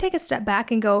 shouldn't we take a step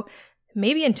back and go,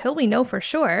 maybe until we know for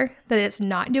sure that it's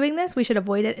not doing this, we should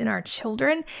avoid it in our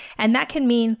children. And that can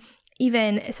mean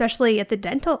even especially at the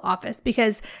dental office,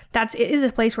 because it is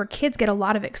a place where kids get a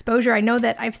lot of exposure. I know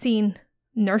that I've seen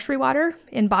nursery water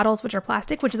in bottles which are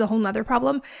plastic, which is a whole nother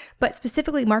problem, but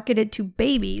specifically marketed to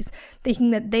babies,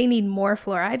 thinking that they need more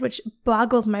fluoride, which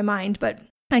boggles my mind. But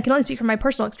I can only speak from my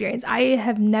personal experience. I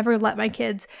have never let my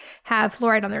kids have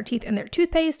fluoride on their teeth in their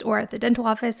toothpaste or at the dental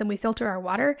office, and we filter our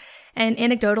water. And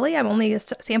anecdotally, I'm only a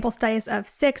sample size of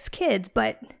 6 kids,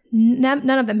 but none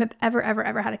of them have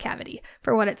ever had a cavity,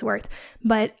 for what it's worth.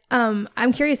 But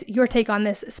I'm curious your take on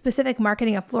this specific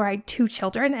marketing of fluoride to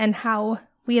children and how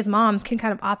we as moms can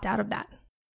kind of opt out of that.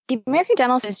 The American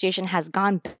Dental Association has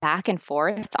gone back and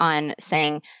forth on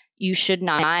saying you should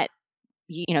not,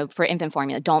 for infant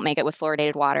formula, don't make it with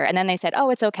fluoridated water. And then they said, oh,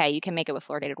 it's okay, you can make it with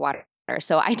fluoridated water.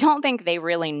 So I don't think they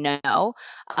really know,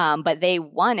 but they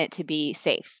want it to be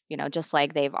safe, just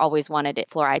like they've always wanted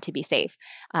fluoride to be safe.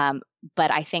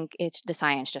 But I think the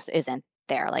science just isn't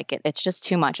there. Like it's just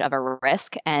too much of a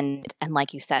risk. And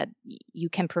like you said, you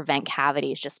can prevent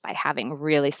cavities just by having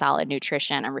really solid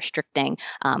nutrition and restricting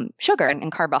sugar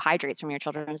and carbohydrates from your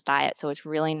children's diet. So it's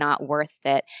really not worth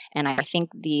it. And I think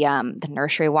the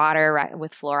nursery water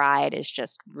with fluoride is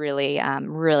just really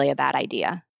a bad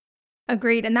idea.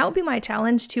 Agreed. And that would be my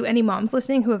challenge to any moms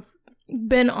listening who have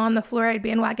been on the fluoride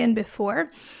bandwagon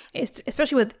before,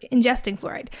 especially with ingesting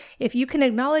fluoride. If you can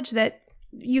acknowledge that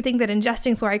you think that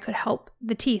ingesting fluoride could help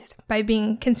the teeth by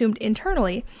being consumed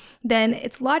internally, then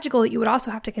it's logical that you would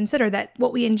also have to consider that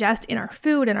what we ingest in our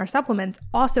food and our supplements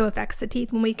also affects the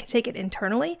teeth when we take it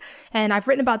internally. And I've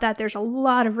written about that. There's a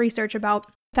lot of research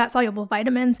about fat-soluble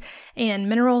vitamins and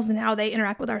minerals and how they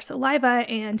interact with our saliva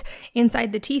and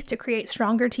inside the teeth to create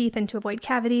stronger teeth and to avoid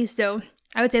cavities. So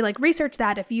I would say research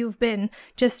that if you've been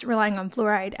just relying on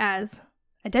fluoride as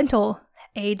a dental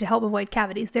aid to help avoid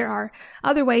cavities. There are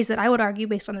other ways that I would argue,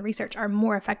 based on the research, are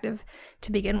more effective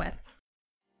to begin with.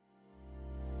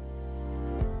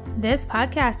 This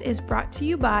podcast is brought to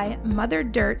you by Mother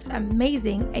Dirt's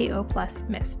amazing AO Plus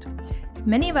Mist.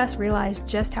 Many of us realize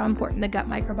just how important the gut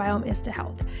microbiome is to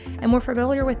health, and we're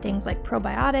familiar with things like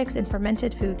probiotics and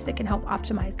fermented foods that can help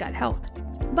optimize gut health.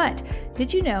 But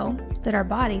did you know that our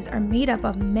bodies are made up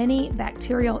of many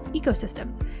bacterial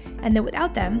ecosystems, and that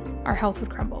without them, our health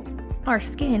would crumble? Our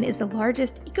skin is the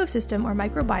largest ecosystem or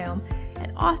microbiome,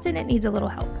 and often it needs a little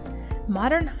help.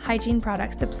 Modern hygiene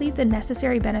products deplete the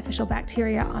necessary beneficial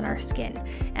bacteria on our skin,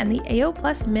 and the AO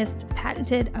Plus Mist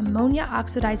patented ammonia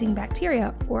oxidizing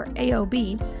bacteria, or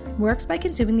AOB, works by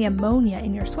consuming the ammonia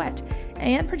in your sweat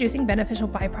and producing beneficial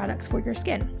byproducts for your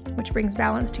skin, which brings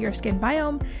balance to your skin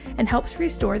biome and helps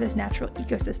restore this natural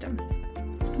ecosystem.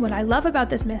 What I love about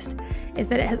this mist is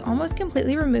that it has almost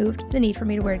completely removed the need for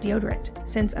me to wear deodorant,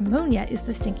 since ammonia is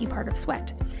the stinky part of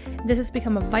sweat. This has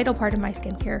become a vital part of my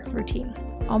skincare routine.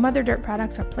 All Mother Dirt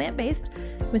products are plant-based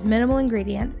with minimal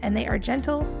ingredients, and they are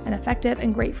gentle and effective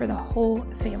and great for the whole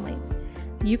family.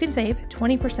 You can save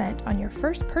 20% on your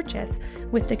first purchase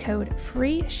with the code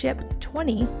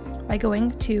FREESHIP20 by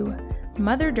going to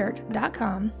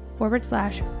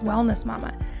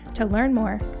motherdirt.com/wellnessmama to learn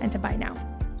more and to buy now.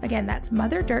 Again, that's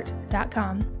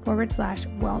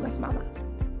motherdirt.com/wellnessmama.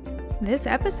 This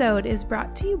episode is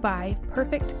brought to you by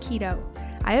Perfect Keto.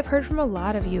 I have heard from a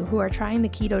lot of you who are trying the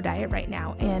keto diet right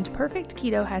now, and Perfect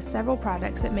Keto has several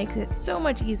products that makes it so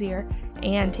much easier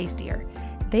and tastier.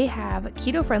 They have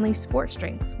keto-friendly sports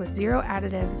drinks with 0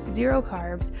 additives, 0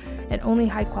 carbs, and only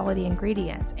high-quality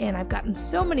ingredients. And I've gotten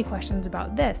so many questions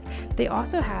about this. They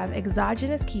also have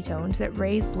exogenous ketones that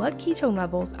raise blood ketone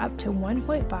levels up to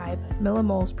 1.5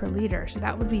 millimoles per liter. So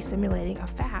that would be simulating a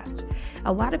fast.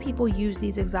 A lot of people use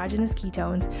these exogenous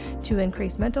ketones to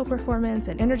increase mental performance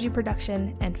and energy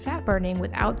production and fat burning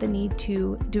without the need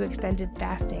to do extended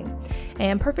fasting.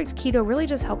 And Perfect Keto really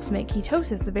just helps make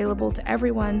ketosis available to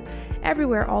everyone,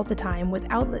 everywhere, all the time,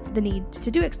 without the need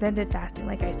to do extended fasting.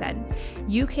 Like I said,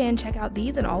 you can check out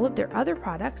these and all of their other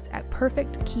products at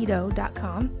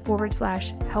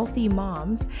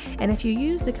perfectketo.com/healthymoms. And if you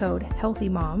use the code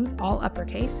healthymoms, all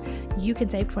uppercase, you can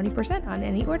save 20% on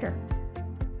any order.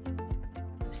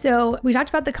 So we talked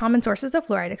about the common sources of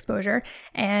fluoride exposure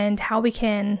and how we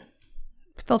can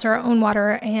filter our own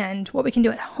water and what we can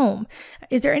do at home.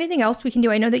 Is there anything else we can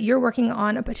do? I know that you're working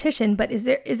on a petition, but is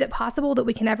it possible that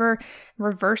we can ever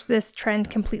reverse this trend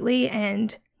completely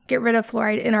and get rid of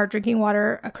fluoride in our drinking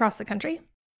water across the country?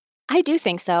 I do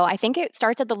think so. I think it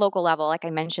starts at the local level. Like I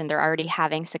mentioned, they're already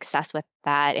having success with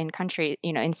that in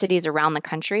in cities around the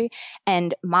country.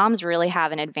 And moms really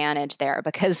have an advantage there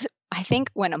because I think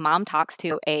when a mom talks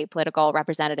to a political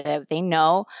representative, they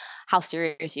know how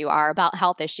serious you are about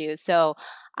health issues. So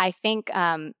I think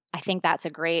that's a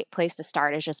great place to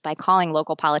start is just by calling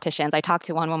local politicians. I talked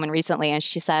to one woman recently and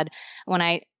she said, when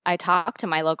I talked to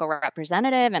my local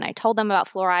representative and I told them about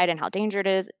fluoride and how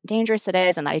dangerous it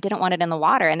is and that I didn't want it in the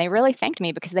water. And they really thanked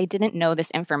me because they didn't know this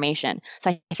information.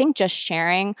 So I think just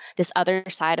sharing this other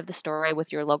side of the story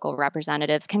with your local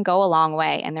representatives can go a long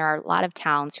way. And there are a lot of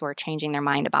towns who are changing their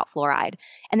mind about fluoride.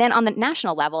 And then on the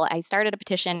national level, I started a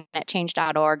petition at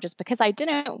change.org just because I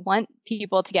didn't want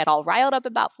people to get all riled up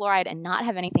about fluoride and not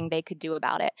have anything they could do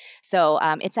about it. So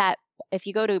if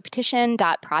you go to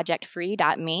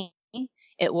petition.projectfree.me,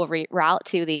 it will route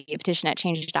to the petition at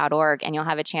change.org and you'll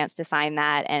have a chance to sign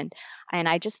that. And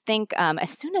I just think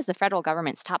as soon as the federal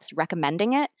government stops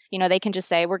recommending it, they can just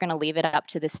say, we're going to leave it up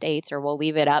to the states or we'll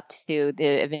leave it up to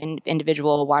the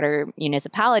individual water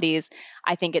municipalities.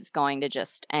 I think it's going to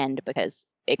just end because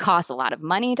it costs a lot of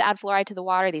money to add fluoride to the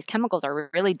water. These chemicals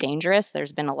are really dangerous.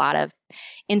 There's been a lot of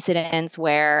incidents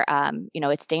where,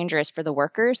 it's dangerous for the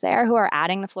workers there who are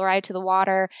adding the fluoride to the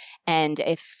water. And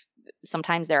if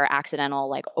sometimes there are accidental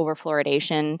like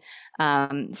overfluoridation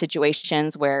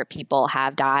situations where people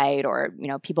have died or,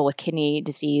 people with kidney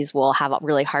disease will have a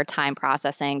really hard time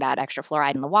processing that extra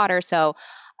fluoride in the water. So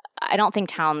I don't think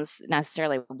towns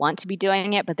necessarily want to be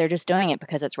doing it, but they're just doing it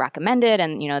because it's recommended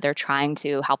and, they're trying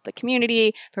to help the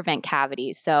community prevent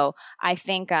cavities. So I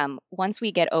think once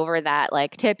we get over that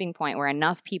like tipping point where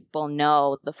enough people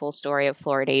know the full story of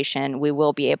fluoridation, we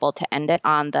will be able to end it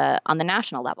on the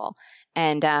national level.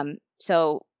 And and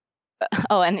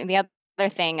the other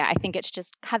thing, I think it's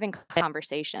just having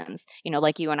conversations,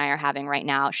 like you and I are having right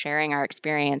now, sharing our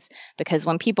experience, because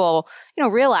when people,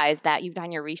 realize that you've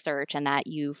done your research and that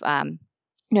you've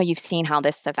seen how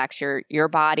this affects your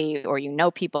body, or,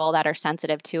 people that are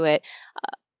sensitive to it,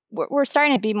 we're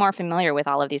starting to be more familiar with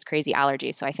all of these crazy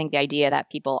allergies. So I think the idea that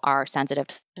people are sensitive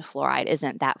to fluoride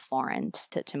isn't that foreign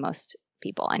to most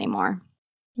people anymore.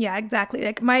 Yeah, exactly.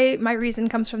 Like my reason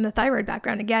comes from the thyroid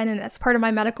background again, and that's part of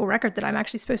my medical record that I'm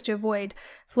actually supposed to avoid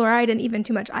fluoride and even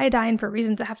too much iodine for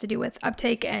reasons that have to do with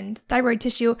uptake and thyroid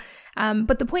tissue.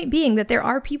 But the point being that there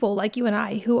are people like you and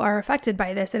I who are affected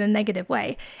by this in a negative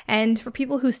way. And for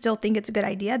people who still think it's a good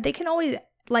idea, they can always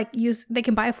they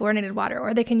can buy fluorinated water,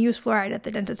 or they can use fluoride at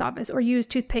the dentist's office, or use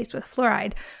toothpaste with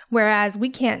fluoride, whereas we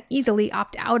can't easily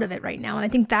opt out of it right now. And I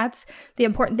think that's the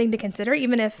important thing to consider.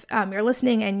 Even if you're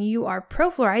listening and you are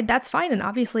pro-fluoride, that's fine. And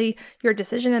obviously your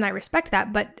decision, and I respect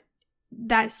that, but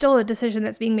that's still a decision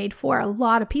that's being made for a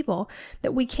lot of people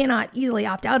that we cannot easily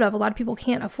opt out of. A lot of people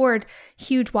can't afford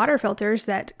huge water filters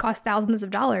that cost thousands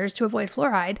of dollars to avoid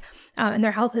fluoride, and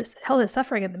their health is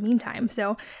suffering in the meantime.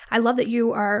 So I love that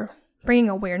you are bringing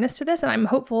awareness to this. And I'm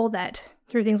hopeful that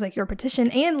through things like your petition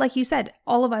and, like you said,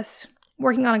 all of us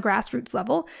working on a grassroots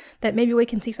level, that maybe we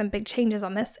can see some big changes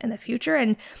on this in the future.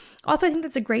 And also, I think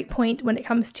that's a great point when it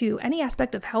comes to any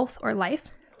aspect of health or life.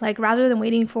 Like, rather than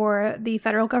waiting for the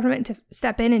federal government to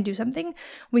step in and do something,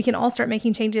 we can all start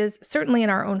making changes, certainly in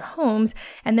our own homes,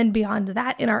 and then beyond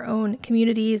that in our own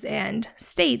communities and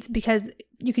states, because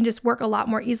you can just work a lot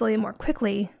more easily and more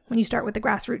quickly when you start with the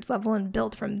grassroots level and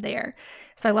build from there.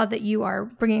 So I love that you are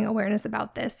bringing awareness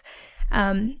about this.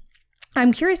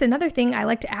 I'm curious, another thing I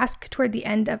like to ask toward the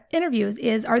end of interviews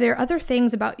is, are there other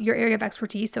things about your area of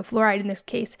expertise, so fluoride in this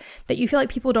case, that you feel like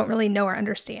people don't really know or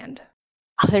understand?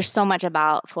 There's so much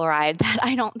about fluoride that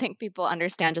I don't think people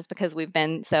understand just because we've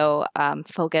been so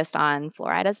focused on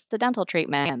fluoride as the dental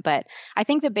treatment. But I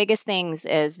think the biggest things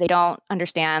is they don't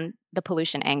understand the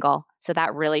pollution angle. So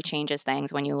that really changes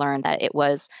things when you learn that it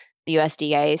was the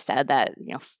USDA said that,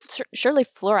 surely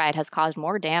fluoride has caused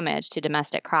more damage to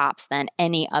domestic crops than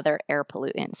any other air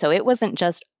pollutant. So it wasn't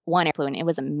just one air pollutant, it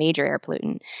was a major air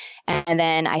pollutant. And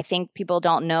then I think people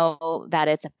don't know that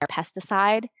it's a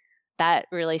pesticide. That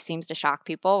really seems to shock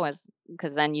people,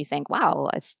 because then you think, wow,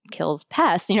 it kills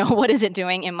pests. What is it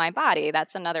doing in my body?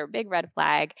 That's another big red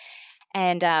flag.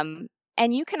 And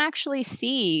you can actually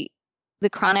see the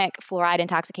chronic fluoride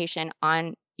intoxication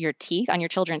on your teeth, on your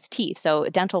children's teeth. So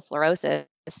dental fluorosis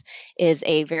is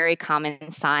a very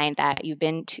common sign that you've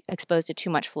been exposed to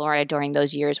too much fluoride during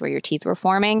those years where your teeth were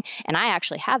forming. And I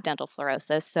actually have dental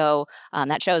fluorosis. So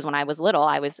that shows when I was little,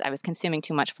 I was consuming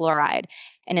too much fluoride.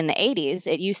 And in the 80s,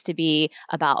 it used to be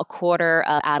about a quarter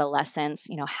of adolescents,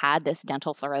 had this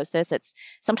dental fluorosis.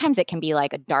 Sometimes it can be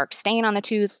like a dark stain on the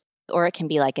tooth, or it can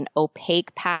be like an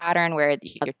opaque pattern where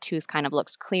your tooth kind of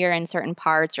looks clear in certain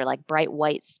parts, or like bright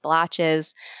white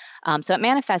splotches. So it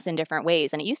manifests in different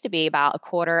ways. And it used to be about a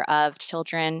quarter of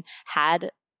children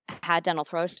had dental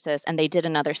fluorosis, and they did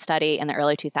another study in the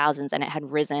early 2000s, and it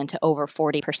had risen to over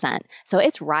 40%. So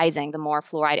it's rising the more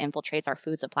fluoride infiltrates our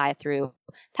food supply through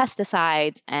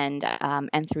pesticides and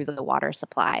through the water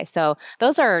supply. So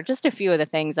those are just a few of the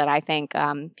things that I think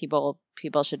people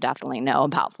should definitely know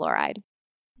about fluoride.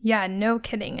 Yeah, no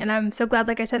kidding. And I'm so glad,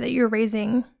 like I said, that you're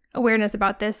raising awareness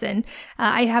about this. And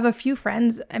I have a few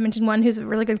friends. I mentioned one who's a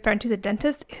really good friend who's a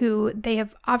dentist, who they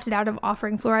have opted out of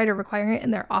offering fluoride or requiring it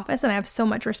in their office. And I have so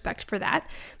much respect for that,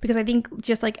 because I think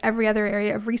just like every other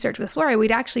area of research with fluoride,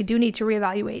 we'd actually do need to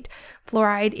reevaluate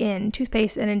fluoride in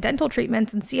toothpaste and in dental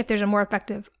treatments and see if there's a more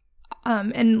effective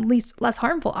and least less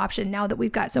harmful option now that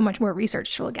we've got so much more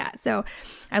research to look at. So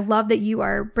I love that you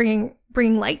are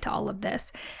bringing light to all of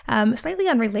this. Slightly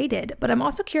unrelated, but I'm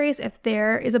also curious if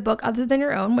there is a book other than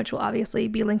your own, which will obviously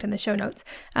be linked in the show notes,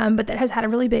 but that has had a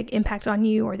really big impact on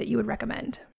you or that you would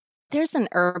recommend. There's an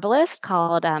herbalist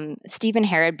called Stephen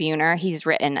Herod Buhner. He's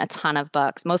written a ton of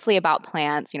books, mostly about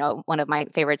plants. One of my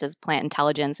favorites is Plant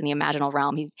Intelligence in the Imaginal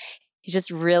Realm. He's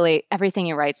just really, everything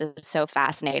he writes is so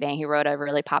fascinating. He wrote a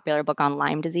really popular book on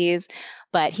Lyme disease,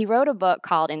 but he wrote a book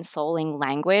called Ensouling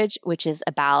Language, which is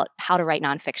about how to write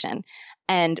nonfiction.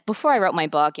 And before I wrote my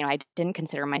book, I didn't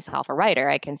consider myself a writer.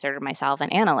 I considered myself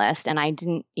an analyst, and I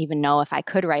didn't even know if I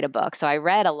could write a book. So I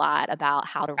read a lot about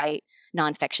how to write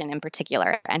nonfiction in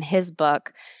particular. And his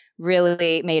book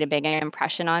really made a big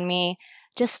impression on me,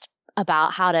 just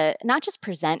about how to not just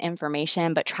present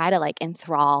information, but try to like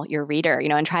enthrall your reader,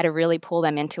 and try to really pull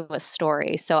them into a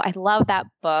story. So I love that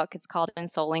book. It's called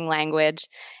Ensouling Language.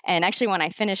 And actually, when I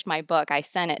finished my book, I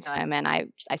sent it to him, and I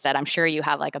said, I'm sure you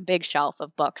have like a big shelf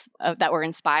of books that were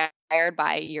inspired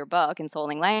by your book,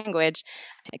 Ensouling Language.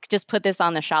 Just put this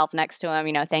on the shelf next to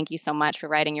him. Thank you so much for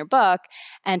writing your book.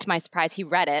 And to my surprise, he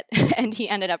read it, and he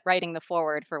ended up writing the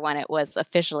foreword for when it was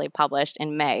officially published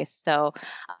in May. So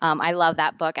I love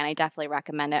that book, and I definitely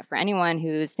recommend it for anyone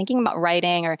who's thinking about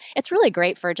writing, or it's really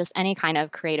great for just any kind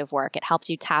of creative work. It helps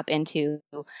you tap into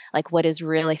like what is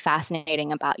really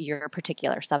fascinating about your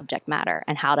particular subject matter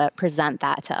and how to present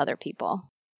that to other people.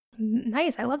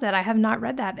 Nice. I love that. I have not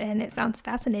read that, and it sounds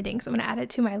fascinating. So I'm going to add it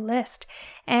to my list.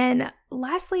 And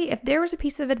lastly, if there was a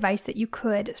piece of advice that you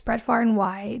could spread far and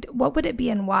wide, what would it be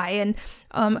and why? And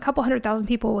a couple 100,000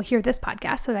 people will hear this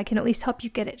podcast, so I can at least help you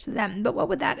get it to them. But what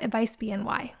would that advice be and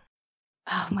why?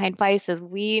 Oh, my advice is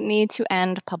we need to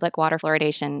end public water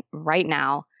fluoridation right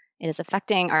now. It is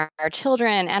affecting our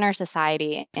children and our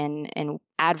society in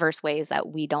adverse ways that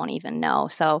we don't even know.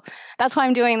 So that's why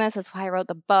I'm doing this. That's why I wrote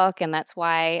the book. And that's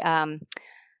why, I'm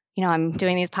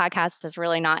doing these podcasts. It's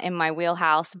really not in my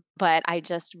wheelhouse, but I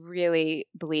just really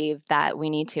believe that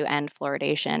we need to end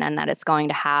fluoridation, and that it's going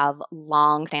to have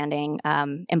long-standing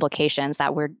implications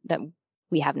that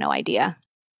we have no idea.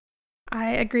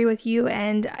 I agree with you.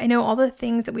 And I know all the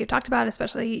things that we've talked about,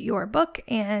 especially your book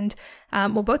and,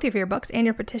 both of your books and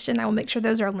your petition. I will make sure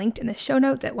those are linked in the show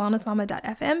notes at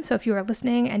wellnessmama.fm. So if you are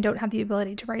listening and don't have the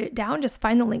ability to write it down, just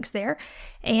find the links there.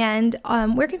 And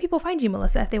where can people find you,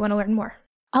 Melissa, if they want to learn more?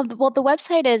 Well, the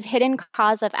website is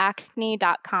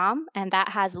hiddencauseofacne.com, and that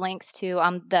has links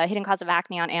to the Hidden Cause of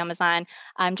Acne on Amazon.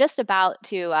 I'm just about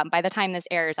to, by the time this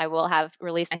airs, I will have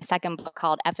released my second book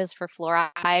called F is for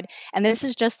Fluoride. And this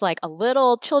is just like a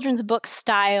little children's book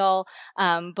style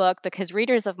book, because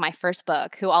readers of my first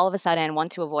book, who all of a sudden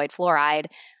want to avoid fluoride,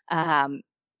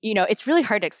 it's really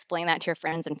hard to explain that to your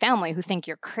friends and family who think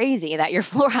you're crazy that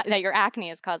your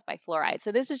acne is caused by fluoride.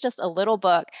 So this is just a little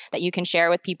book that you can share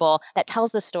with people that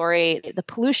tells the story, the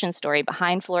pollution story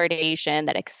behind fluoridation,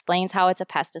 that explains how it's a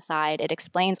pesticide. It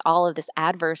explains all of this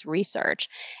adverse research,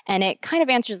 and it kind of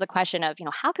answers the question of,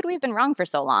 how could we have been wrong for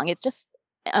so long? It's just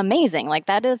amazing. Like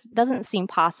doesn't seem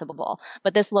possible,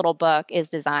 but this little book is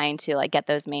designed to like get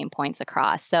those main points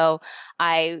across. So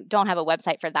I don't have a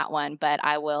website for that one, but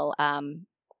I will,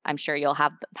 I'm sure you'll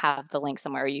have the link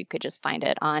somewhere. You could just find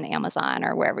it on Amazon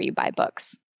or wherever you buy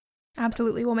books.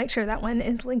 Absolutely. We'll make sure that one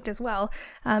is linked as well.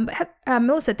 But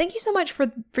Melissa, thank you so much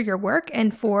for your work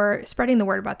and for spreading the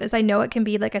word about this. I know it can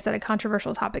be, like I said, a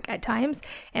controversial topic at times.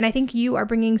 And I think you are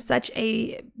bringing such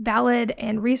a valid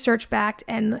and research-backed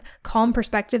and calm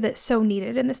perspective that's so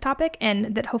needed in this topic,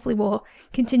 and that hopefully will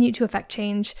continue to affect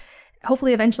change,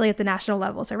 hopefully eventually at the national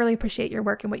level. So I really appreciate your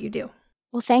work and what you do.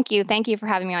 Well, thank you. Thank you for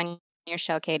having me on your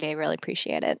show, Katie. I really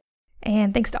appreciate it.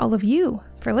 And thanks to all of you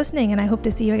for listening, and I hope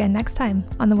to see you again next time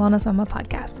on the Wellness Mama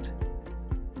podcast.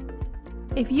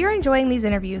 If you're enjoying these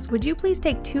interviews, would you please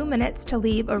take 2 minutes to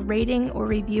leave a rating or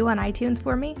review on iTunes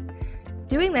for me?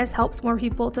 Doing this helps more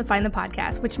people to find the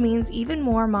podcast, which means even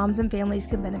more moms and families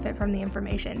can benefit from the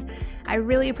information. I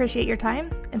really appreciate your time,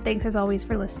 and thanks as always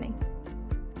for listening.